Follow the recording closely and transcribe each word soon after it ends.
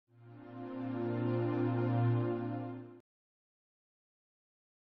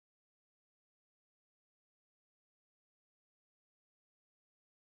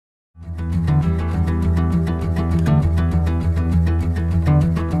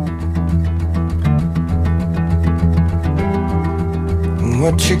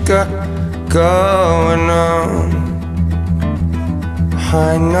what you got going on.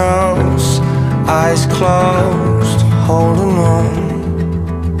 High nose, eyes closed, holding on.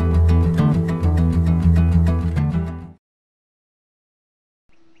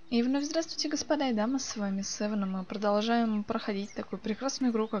 И вновь здравствуйте, господа и дамы, с вами Севен, и мы продолжаем проходить такую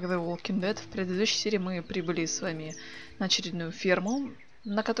прекрасную игру, как The Walking Dead. В предыдущей серии мы прибыли с вами на очередную ферму,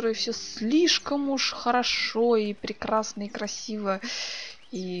 на которой все слишком уж хорошо и прекрасно и красиво,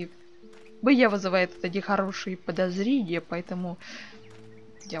 и я вызывает это нехорошие подозрения, поэтому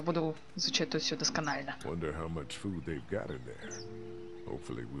я буду изучать тут все досконально.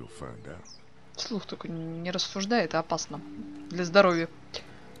 Слух только не рассуждай, это опасно для здоровья.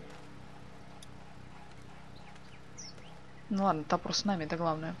 Ну ладно, топор с нами, это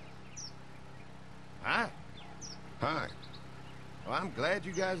главное. Hi. Hi. Well, I'm glad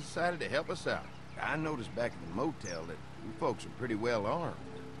you guys decided to help us out. I noticed back in the motel that you folks are pretty well armed.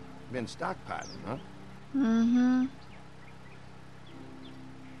 Been stockpiling, huh? Mm-hmm.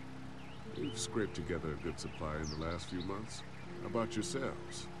 We've scraped together a good supply in the last few months. How about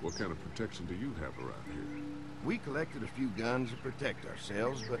yourselves? What kind of protection do you have around here? We collected a few guns to protect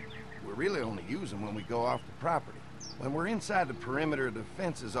ourselves, but we really only use them when we go off the property. When we're inside the perimeter, the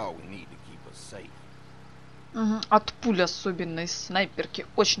fence is all we need to keep us safe. От пуль, особенно из снайперки,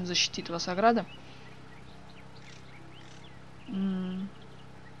 очень защитит вас ограда. We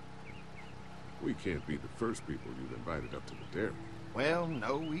can't be the first people you've invited up to the dairy. Well,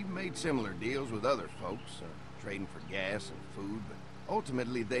 no, we've made similar deals with other folks, trading for gas and food, but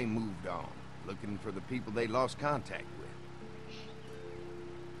ultimately they moved on, looking for the people they lost contact with.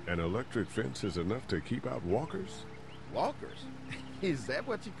 An electric fence is enough to keep out walkers? Walkers? Is that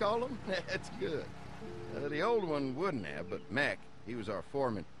what you call them? That's good. The old one wouldn't have, but Mac, he was our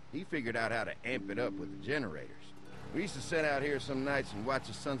foreman, he figured out how to amp it up with the generators. We used to sit out here some nights and watch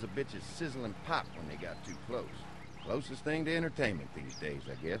the sons of bitches sizzle and pop when they got too close. Closest thing to entertainment these days,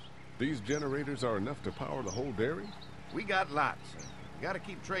 I guess. These generators are enough to power the whole dairy? We got lots. We gotta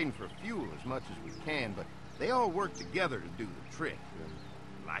keep trading for fuel as much as we can, but they all work together to do the trick.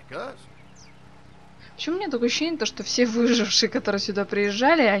 Like us. Почему у меня такое ощущение, что все выжившие, которые сюда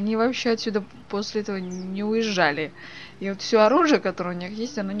приезжали, они вообще отсюда после этого не уезжали. И вот все оружие, которое у них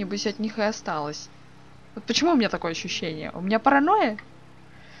есть, оно, небось, от них и осталось. Вот почему у меня такое ощущение? У меня паранойя?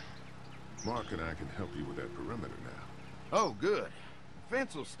 Mark and I can help you with that perimeter now. Oh, good. The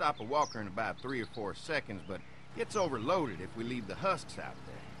fence will stop a walker in about 3 or 4 seconds, but gets overloaded if we leave the husks out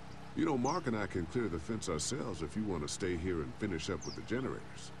there. You know, Mark and I can clear the fence ourselves if you want to stay here and finish up with the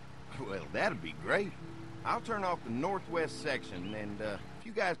generators. Well, that'd be great. I'll turn off the northwest section, and if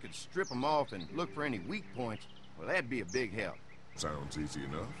you guys could strip them off and look for any weak points, well, that'd be a big help. Sounds easy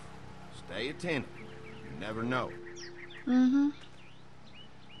enough. Stay attentive. You never know.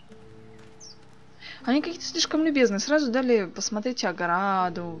 Они какие-то слишком любезные. Сразу дали посмотреть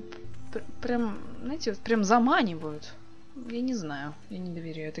ограду. Прям, знаете, прям заманивают. Я не знаю. Я не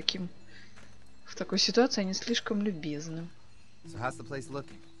доверяю таким. В такой ситуации они слишком любезны. So how's the place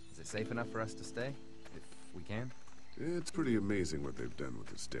looking? Is it safe enough for us to stay? If we can? It's pretty amazing what they've done with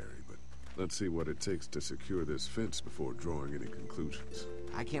this dairy, but let's see what it takes to secure this fence before drawing any conclusions.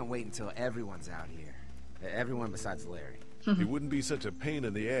 I can't wait until everyone's out here. Everyone besides Larry. He wouldn't be such a pain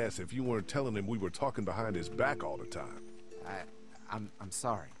in the ass if you weren't telling him we were talking behind his back all the time. I'm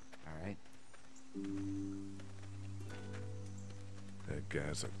sorry, all right? That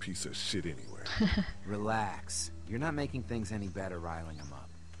guy's a piece of shit anyway. Relax. You're not making things any better riling him up.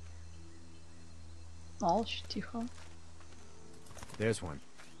 Молчь, тихо. There's one.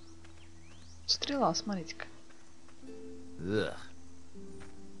 Стрела, смотрите-ка. Ugh.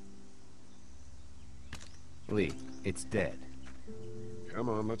 Lee, it's dead. Come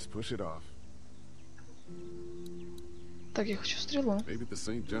on, let's push it off. Так, я хочу стрелу. Maybe the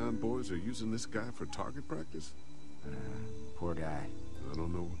St. John boys are using this guy for target practice? Poor guy. I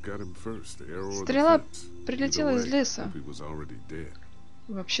don't know what got him first, the arrow or the Стрела fence. прилетела из леса. He was already dead.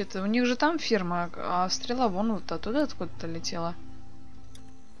 Вообще-то, у них же там ферма, а стрела вон вот оттуда откуда-то летела.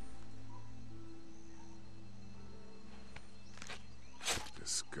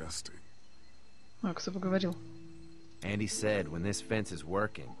 Disgusting. Ой, кто бы говорил. Andy said when this fence is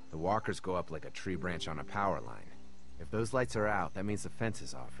working, the walkers go up like a tree branch on a power line. If those lights are out, that means the fence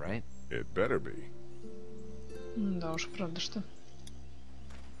is off, right? It better be. Да уж, правда, что.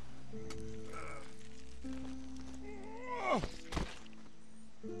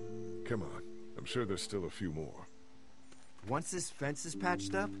 Come on. I'm sure there's still a few more. Once this fence is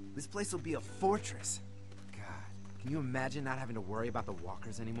patched up, this place will be a fortress. God, can you imagine not having to worry about the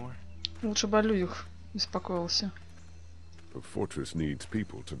walkers anymore? Лучше бы о людях беспокоился. The fortress needs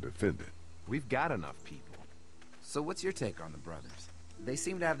people to defend it. We've got enough people. So what's your take on the brothers? They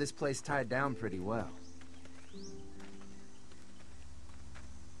seem to have this place tied down pretty well.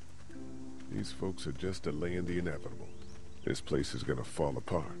 These folks are just delaying the inevitable. This place is gonna fall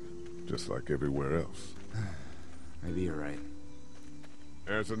apart, just like everywhere else. Maybe you're right.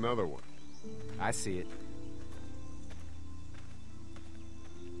 There's another one. I see it.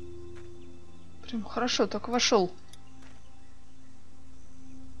 Прям хорошо, только вошел.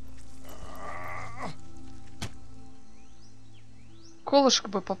 Колышек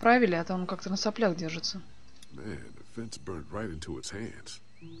бы поправили, а то он как-то на соплях держится. Man, the fence burned right into its hands.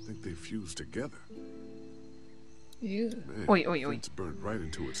 I think they fused together. Man, Ой, the ой, ой. fence burned right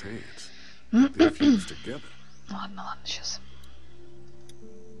into its hands. I think they fused together. Ладно, ладно, сейчас.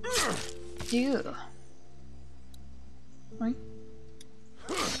 Ой.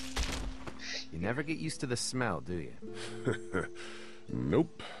 You never get used to the smell, do you?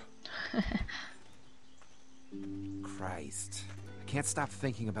 Nope. Christ. I can't stop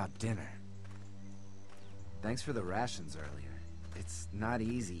thinking about dinner. Thanks for the rations earlier. It's not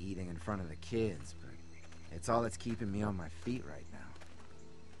easy eating in front of the kids, but it's all that's keeping me on my feet right now.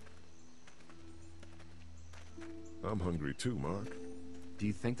 I'm hungry too, Mark. Do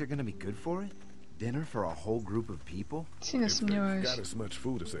you think they're gonna be good for it? Dinner for a whole group of people? Сильно If they've сомневаюсь. got as much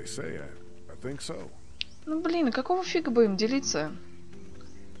food as they say, I think so. Ну блин, а какого фига будем делиться?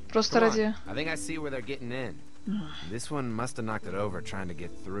 Просто Come on. ради... I think I see where they're getting in. This one must have knocked it over trying to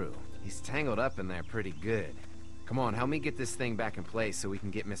get through. He's tangled up in there pretty good. Come on, help me get this thing back in place so we can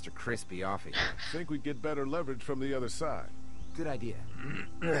get Mr. Crispy off of here. Think we'd get better leverage from the other side. Good idea.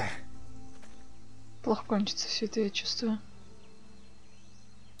 Плохо кончится все это, я чувствую.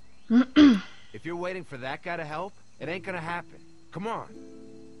 If you're waiting for that guy to help, it ain't gonna happen. Come on.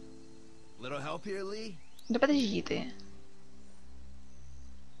 Little help here, Lee? Да подожди ты.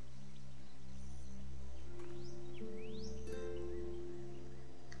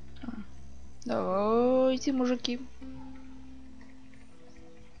 Давайте, мужики.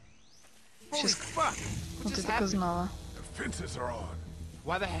 Сейчас... Вот я так и знала. The fences are on.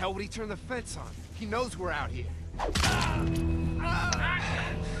 Why the hell would he turn the fence on? He knows we're out here.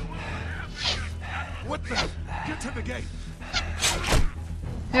 What the? Get to the gate.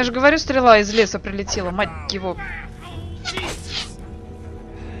 Я же говорю, стрела из леса прилетела, мать его.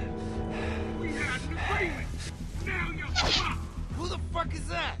 Who the fuck is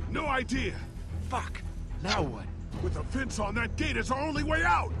that? No idea. Fuck. Now what? With a fence on, that gate is our only way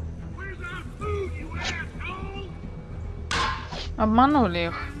out. Where's our food, you asshole? Обманули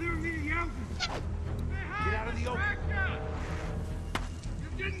их. Get out of the open.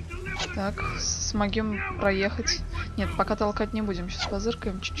 Так, смогем проехать. Нет, пока толкать не будем. Сейчас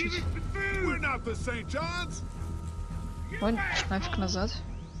позыркаем чуть-чуть. We're not the St. John's. Ой, нафиг назад.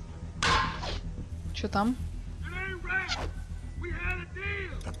 Чё там?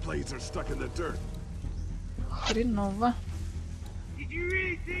 The blades are stuck in the dirt. Хреново.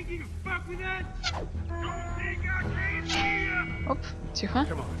 Оп, тихо.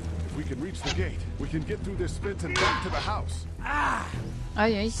 Come on. If we can reach the gate, we can get through this fence and back to the house.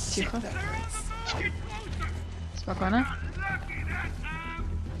 Ай-яй, тихо. Спокойно.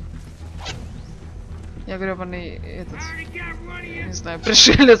 Я гребаный этот, не знаю,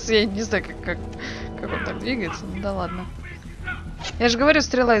 пришелец, я не знаю, как он так двигается, ну да ладно. Я же говорю,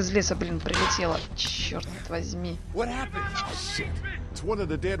 стрела из леса, блин, прилетела. Черт возьми. What happened? Shit. It's one of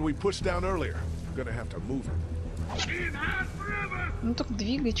the dead we pushed down earlier. I'm gonna have to move him. Ну так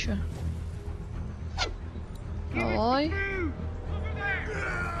двигай, чё. Давай.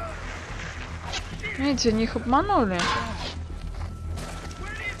 Видите, они их обманули.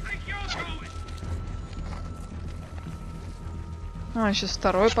 А, сейчас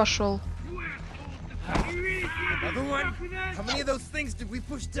второй пошел.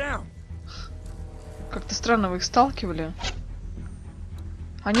 Как-то странно вы их сталкивали.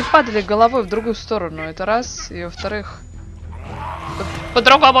 Они падали головой в другую сторону. Это раз. И во-вторых...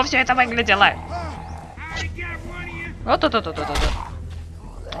 По-другому все это выглядело. Вот это.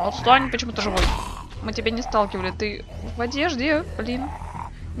 Отстань, почему ты живой? Мы тебя не сталкивали. Ты в одежде, блин.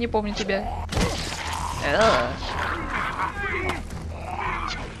 Не помню тебя.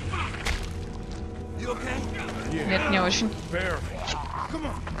 Нет, не очень.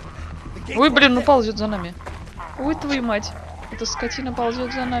 Ой, блин, ну ползет за нами. Ой, твою мать. Эта скотина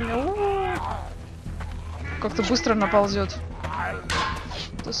ползет за нами. Как-то быстро она ползет.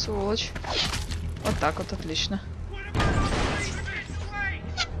 Это сволочь. Вот так вот, отлично.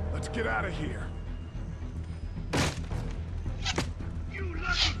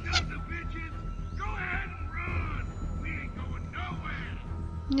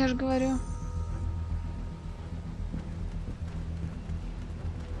 Я же говорю.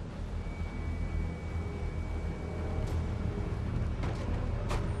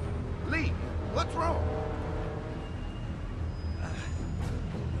 Lee, what's wrong?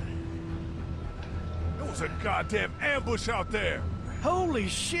 There was a goddamn ambush out there. Holy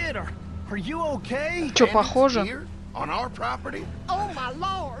shit, are you okay? Чё, Bandits похоже? here? On our property? Oh, my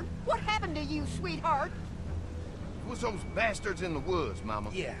lord! What happened to you, sweetheart? It was those bastards in the woods, Mama.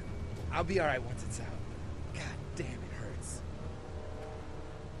 Yeah, I'll be alright once it's out. God damn, it hurts.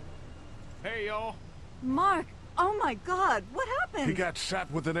 Hey, y'all. Mark, oh my god, what He happened? got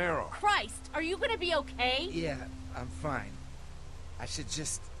shot with an arrow. Christ, are you gonna be okay? Yeah, I'm fine. I should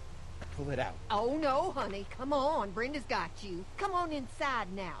just pull it out. Oh, no, honey. Come on. Brenda's got you. Come on inside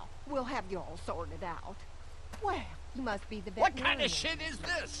now. We'll have you all sorted out. Well, you must be the What veterinarian. kind of shit is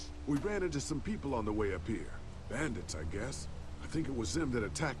this? We ran into some people on the way up here. Bandits, I guess. I think it was them that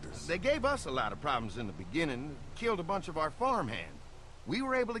attacked us. They gave us a lot of problems in the beginning, killed a bunch of our farmhands. We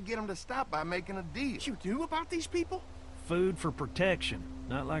were able to get them to stop by making a deal. You knew about these people? Food for protection.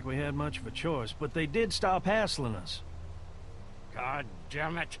 Not like we had much of a choice, but they did stop hassling us. God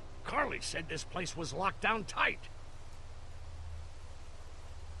damn it. Carly said this place was locked down tight.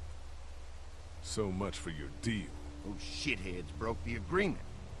 So much for your deal. Those shitheads broke the agreement.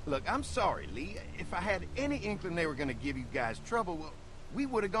 Look, I'm sorry, Lee. If I had any inkling they were going to give you guys trouble, well, we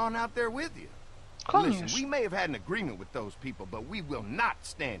would have gone out there with you. Listen, we Конечно. may have had an agreement with those people, but we will not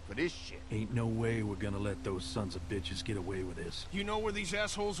stand for this shit. Ain't no way we're gonna let those sons of bitches get away with this. You know where these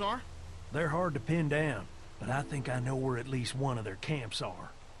assholes are? They're hard to pin down, but I think I know where at least one of their camps are.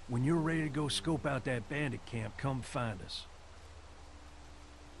 When you're ready to go scope out that bandit camp, come find us.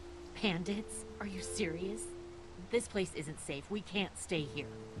 Bandits? Are you serious? This place isn't safe. We can't stay here.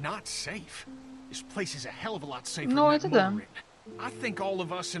 Not safe. This place is a hell of a lot safer Ну, than это that да. motor inn. I think all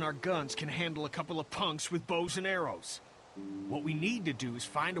of us and our guns can handle a couple of punks with bows and arrows. What we need to do is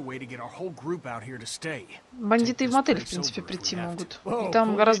find a way to get our whole group out here to stay. Бандиты и в мотель, в принципе, прийти могут. И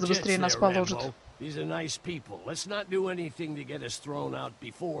там гораздо быстрее нас положат. These are nice people. Let's not do anything to get us thrown out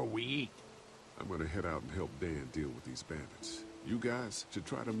before we eat. I'm gonna head out and help Dan deal with these bandits. You guys should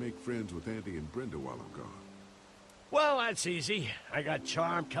try to make friends with Andy and Brenda while I'm gone. Well, that's easy. I got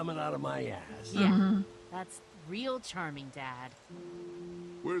charm coming out of my ass. Yeah. That's real charming, Dad.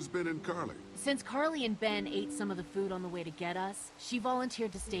 Where's Ben and Carly? Since Carly and Ben ate some of the food on the way to get us, she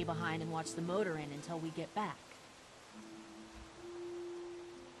volunteered to stay behind and watch the motor inn until we get back.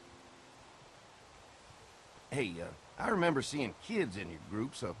 Hey, I remember seeing kids in your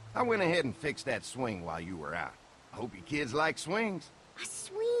group, so I went ahead and fixed that swing while you were out. I hope you kids like swings. A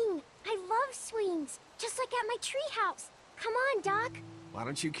swing! I love swings! Just like at my treehouse! Come on, Doc! Why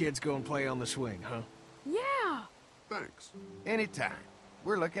don't you kids go and play on the swing, huh? Yeah! Thanks. Anytime.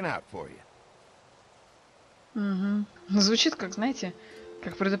 We're looking out for you. Угу. Звучит как, знаете,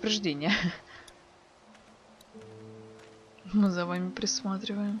 как предупреждение. Мы за вами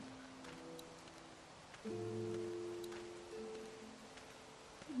присматриваем.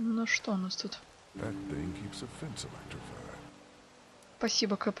 Ну что у нас тут? That thing keeps a fence electrified.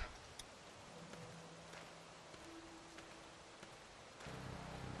 Спасибо, Кэп.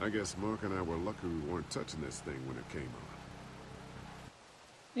 I guess Mark and I were lucky we weren't touching this thing when it came on.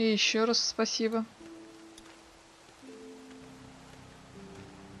 И еще раз спасибо.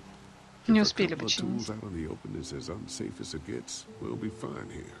 Не успели починить. Out in the open is as unsafe as it gets. We'll be fine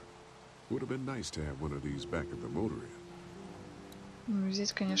here. Would have been nice to have one of these back at the motor inn. Ну,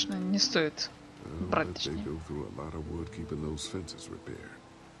 здесь, конечно, не стоит брать, They точнее. go through a lot of wood keeping those fences repaired.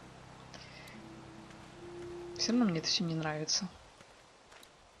 Все равно мне это все не нравится.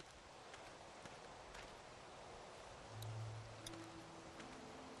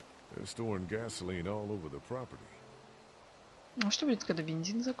 They're storing gasoline all over the property. А что будет, когда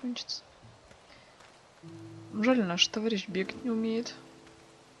бензин закончится? Жаль, наш товарищ бегать не умеет.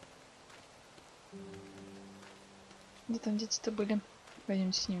 Где там дети-то были?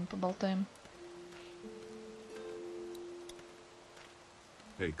 Пойдемте с ними поболтаем.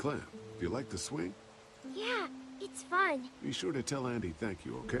 Hey, Clem, do you like the swing? Yeah, it's fun. Be sure to tell Andy thank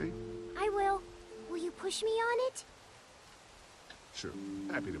you, okay? I will. Will you push me on it? Sure.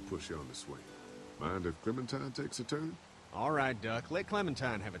 Happy to push you on the swing. Mind if Clementine takes a turn? All right, Duck. Let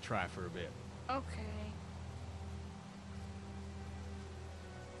Clementine have a try for a bit. Okay.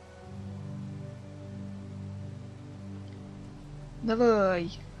 Давай!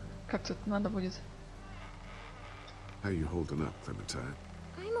 Как тут надо будет? How you holding up, Clementine?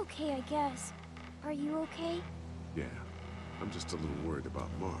 I'm okay, I guess. Are you okay? Yeah, I'm just a little worried about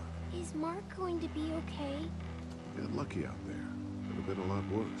Mark. Is Mark going to be okay? Got lucky out there. Could have been a lot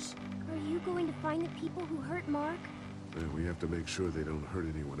worse. Are you going to find the people who hurt Mark? And we have to make sure they don't hurt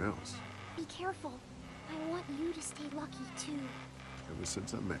anyone else. Be careful. I want you to stay lucky, too. Ever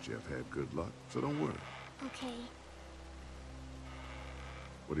since I met you, I've had good luck, so don't worry. Okay.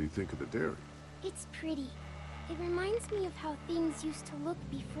 What do you think of the dairy? It's pretty. It reminds me of how things used to look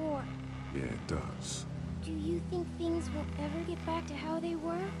before. Yeah, it does. Do you think things will ever get back to how they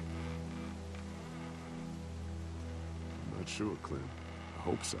were? I'm not sure, Clint. I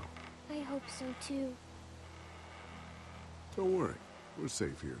hope so. I hope so, too. Don't worry. We're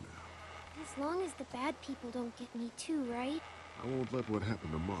safe here now. As long as the bad people don't get me too, right? I won't let what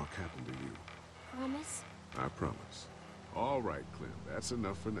happened to Mark happen to you. Promise? I promise. All right, Clint. That's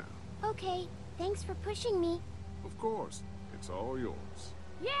enough for now. Okay. Thanks for pushing me. Of course. It's all yours.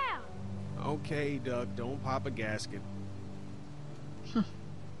 Yeah! Okay, Duck, don't pop a gasket.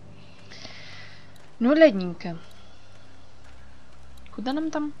 Ну, ладненько. Куда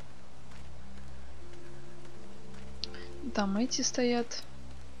нам там? Там эти стоят.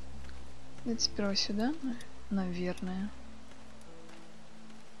 Давайте сперва сюда, наверное.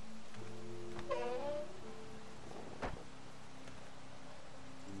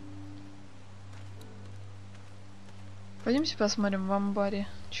 Пойдемте посмотрим в амбаре,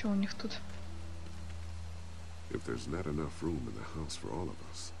 что у них тут. If there's not enough room in the house for all of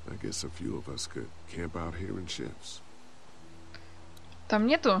us, I guess a few of us could camp out here in shifts. Там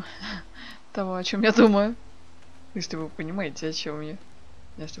нету того, о чем я думаю. Если вы понимаете, о чем я.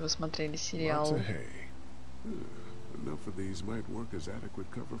 Если вы смотрели сериал. Lots of hay. Enough of these might work as adequate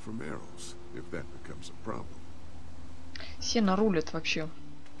cover from arrows, if that becomes a problem. Сено рулит вообще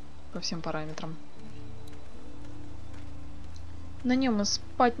по всем параметрам. На нем и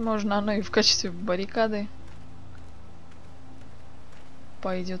спать можно, оно и в качестве баррикады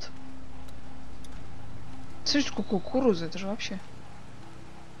пойдет. Смотрите, сколько кукурузы, это же вообще.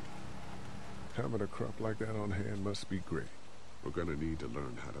 Having a crop like that on hand must be great. We're gonna need to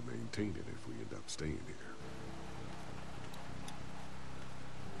learn how to maintain it if we end up staying here.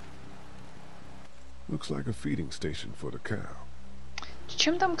 Looks like a feeding station for the cow.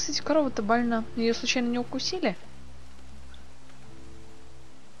 Чем там, кстати, корова-то больна? Ее случайно не укусили?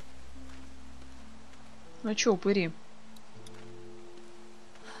 Ну чё, упыри?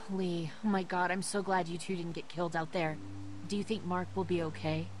 Lee, oh my god, I'm so glad you two didn't get killed out there. Do you think Mark will be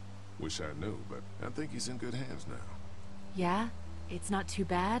okay? Wish I knew, but I think he's in good hands now. Yeah? It's not too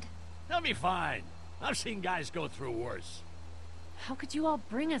bad? They'll be fine. I've seen guys go through worse. How could you all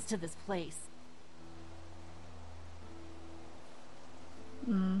bring us to this place?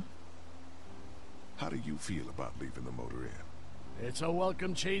 How do you feel about leaving the motor in? It's a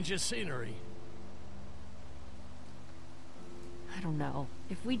welcome change of scenery. I don't know.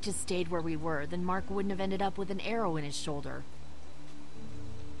 If we'd just stayed where we were, then Mark wouldn't have ended up with an arrow in his shoulder.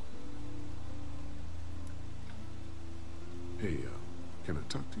 Hey, can I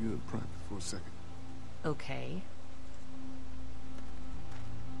talk to you in private for a second? Okay.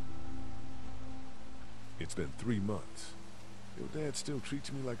 It's been 3 months. Your dad still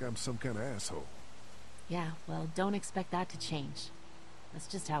treats me like I'm some kind of asshole. Yeah, well, don't expect that to change. That's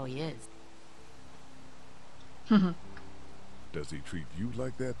just how he is. Does he treat you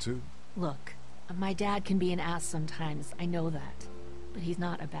like that too? Look, my dad can be an ass sometimes, I know that. But he's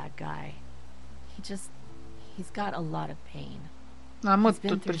not a bad guy. He's got a lot of pain. He's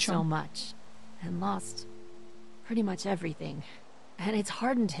been through so much. And lost pretty much everything. And it's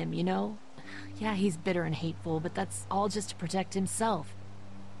hardened him, you know? Yeah, he's bitter and hateful, but that's all just to protect himself.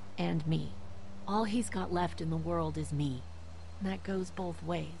 And me. All he's got left in the world is me. And that goes both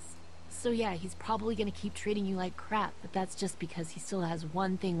ways. So yeah, he's probably gonna keep treating you like crap, but that's just because he still has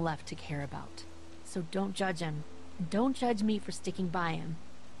one thing left to care about. So don't judge him. And don't judge me for sticking by him.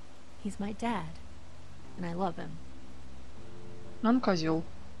 He's my dad. And I love him. Он козел.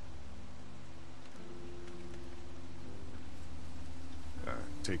 I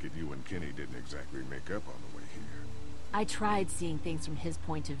take it you and Kenny didn't exactly make up on the way here. I tried seeing things from his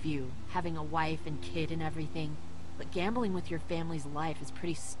point of view, having a wife and kid and everything. But gambling with your family's life is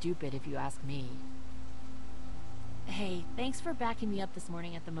pretty stupid if you ask me. Hey, thanks for backing me up this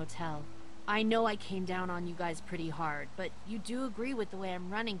morning at the motel. I know I came down on you guys pretty hard, but you do agree with the way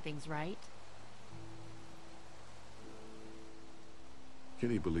I'm running things, right?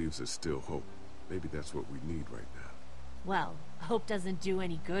 Kenny believes there's still hope. Maybe that's what we need right now. Well, hope doesn't do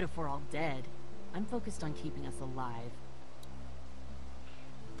any good if we're all dead. I'm focused on keeping us alive.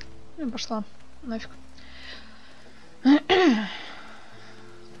 Пошла нафиг.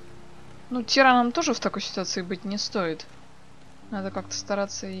 Ну, тираном тоже в такой ситуации быть не стоит. Надо как-то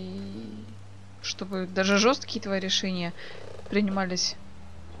стараться и чтобы даже жесткие твои решения принимались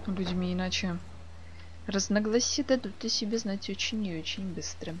людьми, иначе разногласия дадут о себе знать очень и очень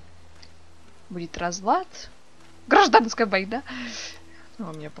быстро. Будет разлад. Гражданская война. Ну,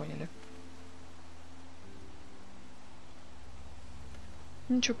 вы меня поняли.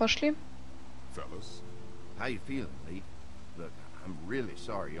 Ну что, пошли? Fellas, how you feeling, Lee? Look, I'm really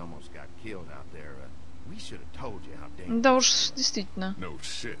sorry you almost got killed out there. We should have told you how dangerous. Да уж, действительно. No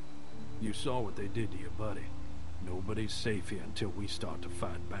shit. You saw what they did to your buddy. Nobody's safe here until we start to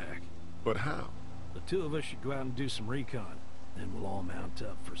fight back. But how? The two of us should go out and do some recon. Then we'll all mount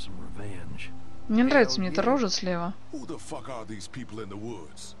up for some revenge. Мне нравится мне эта рожа слева. Who the fuck are these people in the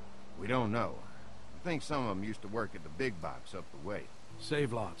woods? We don't know. I think some of them used to work at the big box up the way.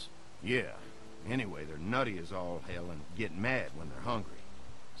 Save lots. Yeah. Anyway, they're nutty as all hell and get mad when they're hungry.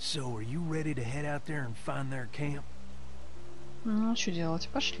 So, are you ready to head out there and find their camp? Ну, что делать?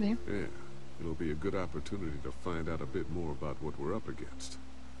 Пошли. Yeah, it'll be a good opportunity to find out a bit more about what we're up against.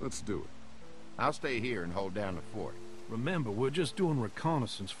 Let's do it. I'll stay here and hold down the fort. Remember, we're just doing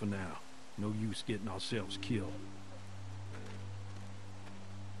reconnaissance for now. No use getting ourselves killed.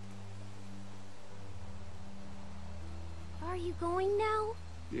 Are you going now?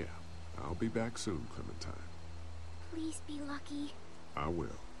 Yeah, I'll be back soon, Clementine. Please be lucky. I will.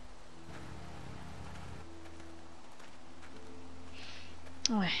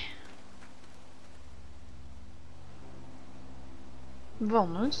 Ой.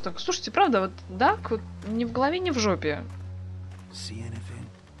 Волнуется так. Слушайте, правда, вот Дак вот ни в голове, ни в жопе. See anything?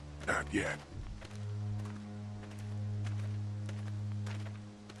 Not yet.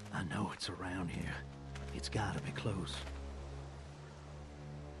 I know it's around here. It's gotta be close.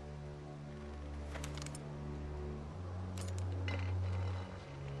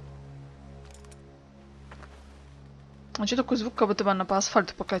 А что такой звук, как будто бы она по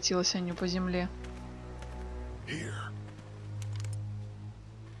асфальту покатилась, а не по земле? Here.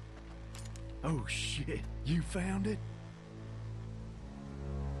 Oh shit, you found it?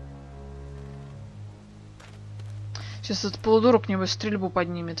 Сейчас этот полудурок, небось, стрельбу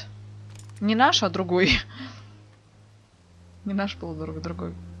поднимет. Не наш, а другой. Не наш полудурок,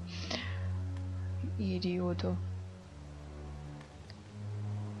 другой. Идиоту.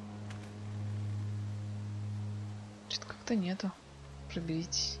 Что-то как-то нету.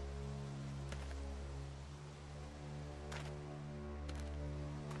 Проберитесь.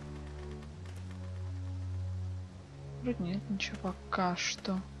 Вроде нет ничего пока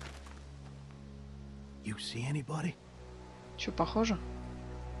что. You see anybody? Что, похоже?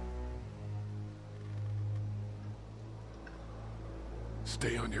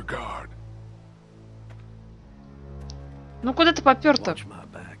 Stay on your guard. Ну куда ты попёр-то? Watch my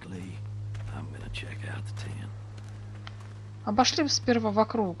back, Lee. I'm gonna check out the tent. Обошли сперва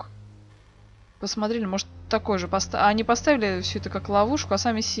вокруг. Посмотрели, может такой же поставили. Они поставили все это как ловушку, а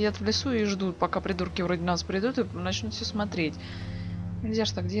сами сидят в лесу и ждут, пока придурки вроде нас придут и начнут все смотреть. Нельзя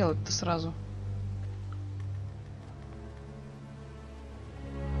ж так делать-то сразу.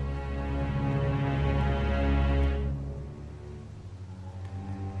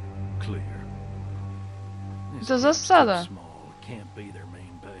 Это засада.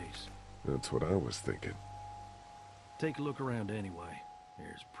 That's what I was thinking. Take a look around anyway.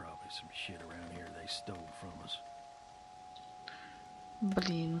 There's probably some shit around here they stole from us.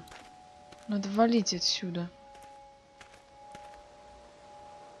 Блин. Надо валить отсюда.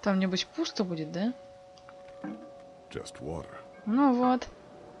 Там, небось, пусто будет, да? Just water. Ну вот.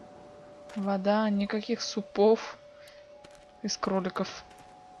 Вода, никаких супов из кроликов.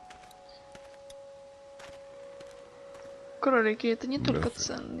 Кролики это не только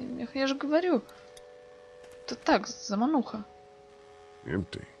ценный мех. Я же говорю. Это так, замануха.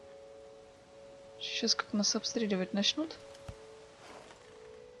 Empty. Сейчас как нас обстреливать начнут.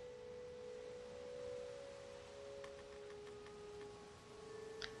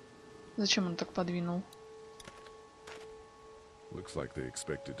 Зачем он так подвинул? Looks like they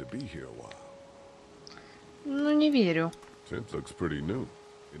expected to be here a while. Ну, не верю. Tent looks pretty new.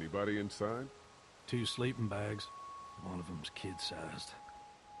 Anybody inside? 2 sleeping bags. One of them's kid-sized.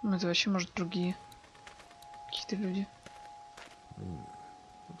 Ну, это вообще, может, другие какие-то люди.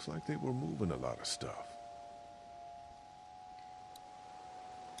 Looks like they were moving a lot of stuff.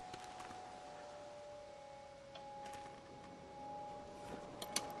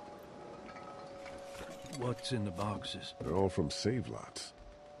 What's in the boxes? They're all from save lots.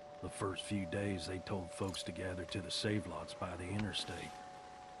 The first few days they told folks to gather to the save lots by the interstate.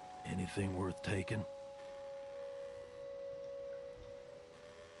 Anything worth taking?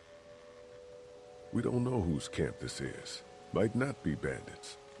 We don't know whose camp this is. Might not be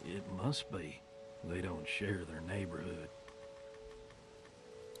bandits. It must be. They don't share their neighborhood.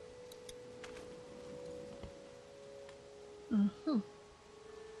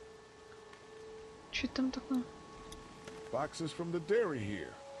 Что там такое? Boxes from the dairy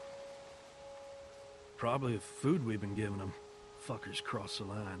here. Probably the food we've been giving them. Fuckers cross the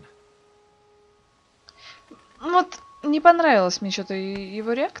line. Вот не понравилась мне что-то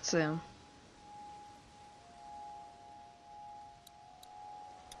его реакция.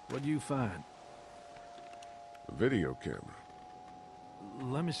 What'd you find? A video camera.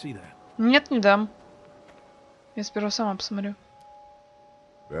 Let me see that. Нет, не дам. Я сперва сама посмотрю.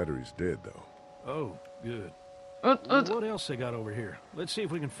 Battery's dead, though. Oh, good. Вот. What else they got over here? Let's see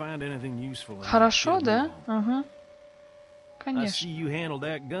if we can find anything useful. Хорошо, да? I Ага. see Конечно. you handled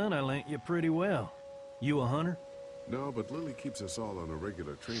that gun I lent you pretty well. You a hunter? No, but Lily keeps us all on a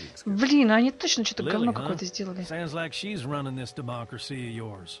regular training schedule. Блин, они точно что-то Lily, говно huh? какое-то сделали. Sounds like she's running this democracy of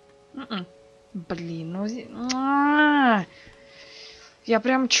yours. Блин, ну... Я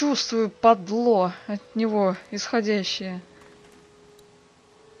прям чувствую подло от него исходящее.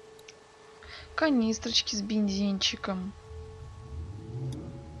 Канистрочки с бензинчиком.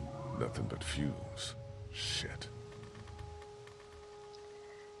 Nothing but fumes. Shit.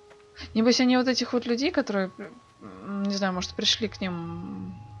 Небось, они вот этих вот людей, которые, не знаю, может, пришли к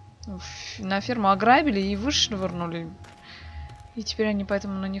ним на ферму, ограбили и вышвырнули. И теперь они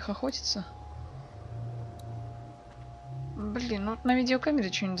поэтому на них охотятся. Блин, ну вот на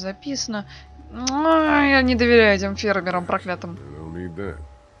видеокамере что-нибудь записано. Я не доверяю этим фермерам проклятым.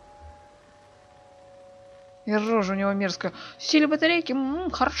 И рожа у него мерзкая. Сели батарейки?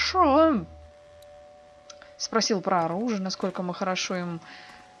 Хорошо. Спросил про оружие, насколько мы хорошо им...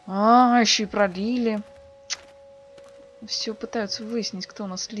 еще и пролили. Все пытаются выяснить, кто у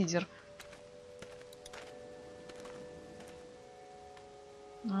нас лидер.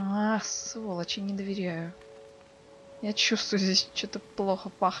 Сволочи, не доверяю. Я чувствую, здесь что-то плохо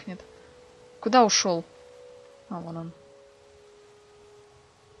пахнет. Куда ушел? Вон он.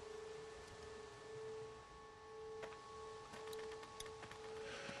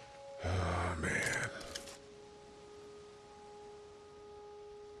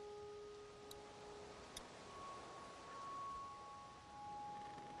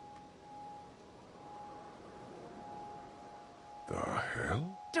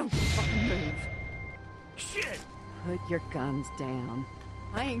 Don't fucking move. Shit! Put your guns down.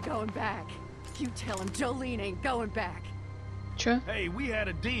 I ain't going back. You tell him Jolene ain't going back. Чё? Hey, we had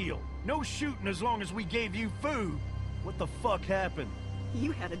a deal. No shooting as long as we gave you food. What the fuck happened?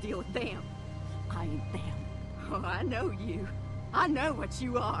 You had a deal with them. I ain't them. Oh, I know you. I know what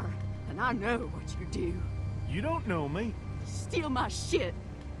you are. And I know what you do. You don't know me. Steal my shit.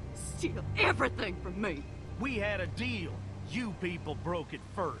 Steal everything from me. We had a deal. You people broke it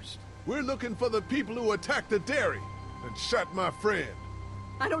first. We're looking for the people who attacked the dairy and shot my friend.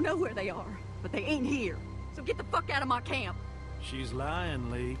 I don't know where they are, but they ain't here. So get the fuck out of my camp. She's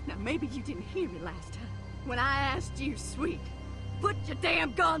lying, Lee. Now, maybe you didn't hear me last time. When I asked you, sweet, put your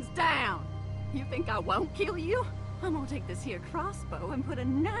damn guns down. You think I won't kill you? I'm gonna take this here crossbow and put a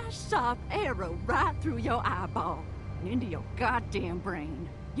nice sharp arrow right through your eyeball and into your goddamn brain.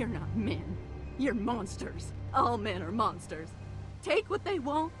 You're not men. You're monsters. All men are monsters. Take what they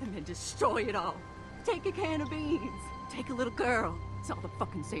want and then destroy it all. Take a can of beans. Take a little girl. It's all the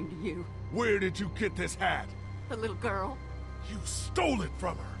fucking same to you. Where did you get this hat? The little girl. You stole it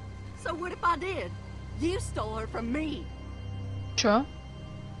from her. So what if I did? You stole her from me. Чё?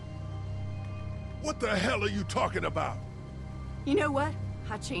 What the hell are you talking about? You know what?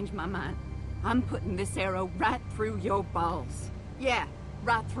 I changed my mind. I'm putting this arrow right through your balls. Yeah,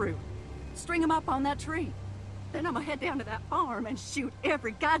 right through. String them up on that tree. Then I'm gonna head down to that farm and shoot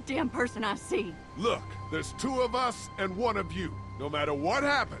every goddamn person I see. Look, there's two of us and one of you. No matter what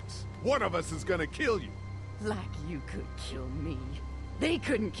happens, one of us is gonna kill you. Like you could kill me. They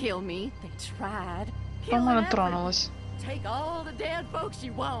couldn't kill me. They tried. По-моему, тронулась. Take all the dead folks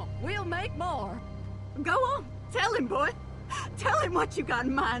you want. We'll make more. Go on. Tell him, boy. Tell him what you got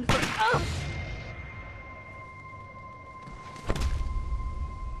in mind for... Oh!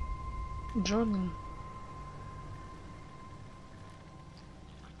 Jordan.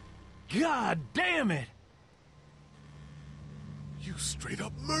 God damn it! You straight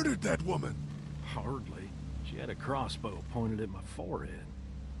up murdered that woman. Hardly. She had a crossbow pointed at my forehead.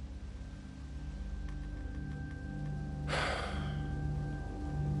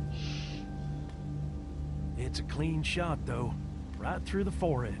 It's a clean shot, though. Right through the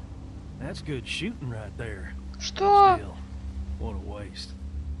forehead. That's good shooting right there. Что? Still, what a waste.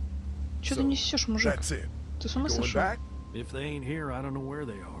 Что ты несешь, мужик? That's it. Ты с ума сошел? If they ain't here, I don't know where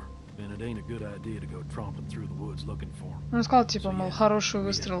they are. Он сказал, типа, мол, хороший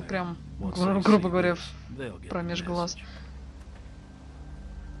выстрел, прям, грубо говоря, промеж глаз.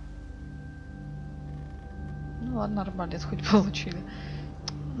 Ну ладно, арбалет хоть получили.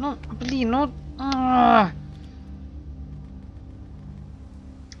 Ну, блин, ну...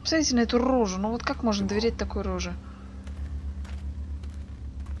 Посмотрите на эту рожу. Ну вот как можно доверять такой роже?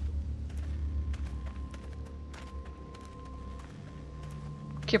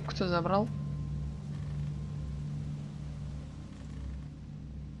 Кепку кто забрал?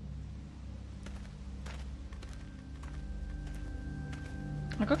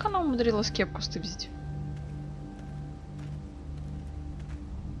 А как она умудрилась кепку стыбзить?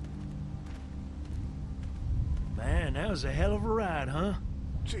 Man, that was a hell of a ride, huh?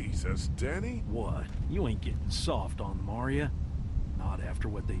 Jesus, Danny. What? You ain't getting soft on them, are ya? Not after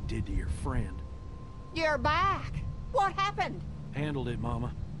what they did to your friend. You're back. What happened? Handled it,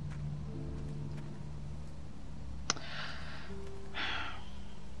 Mama.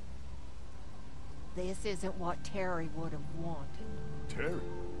 This isn't what Terry would have wanted. Terry?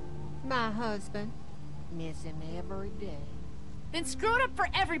 My husband. Miss him every day. Then screw it up for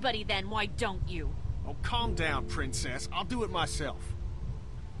everybody then, why don't you? Oh, calm down, Princess. I'll do it myself.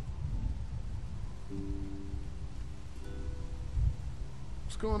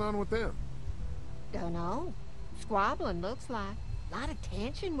 What's going on with them? Dunno. Squabbling, looks like. Lot of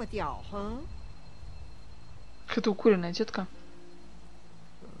tension with y'all, huh? Какая-то укуренная тетка.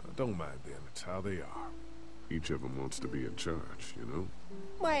 Don't mind them. It's how they are. Each of them wants to be in charge, you know?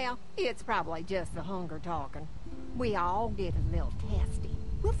 Well, it's probably just the hunger talking. We all get a little testy.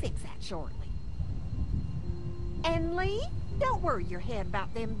 We'll fix that shortly. And Lee, don't worry your head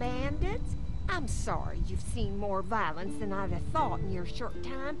about them bandits. I'm sorry you've seen more violence than I'd have thought in your short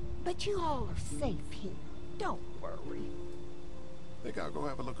time, but you all are safe here. Don't worry. Think I'll go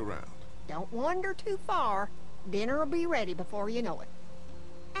have a look around. Don't wander too far. Dinner'll be ready before you know it.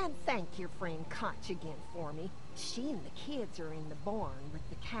 And thank your friend Koch again for me. She and the kids are in the barn with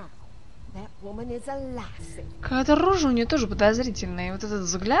the cow. That woman is a lassie. Какая-то рожа у нее тоже подозрительная. И вот этот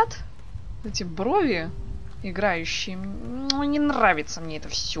взгляд, эти брови играющие, ну, не нравится мне это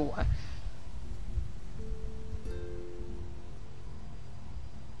все.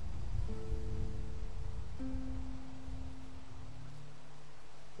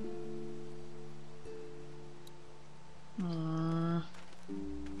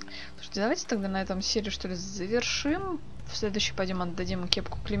 Слушайте, давайте тогда на этом серию, что ли, завершим. В следующий пойдем отдадим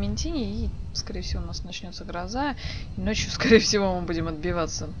кепку Клементине, и, скорее всего, у нас начнется гроза. И ночью, скорее всего, мы будем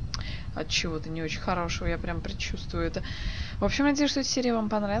отбиваться от чего-то не очень хорошего. Я прям предчувствую это. В общем, надеюсь, что эта серия вам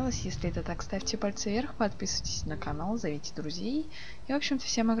понравилась. Если это так, ставьте пальцы вверх, подписывайтесь на канал, зовите друзей. И, в общем-то,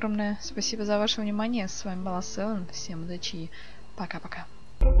 всем огромное спасибо за ваше внимание. С вами была Севен. Всем удачи. Пока-пока.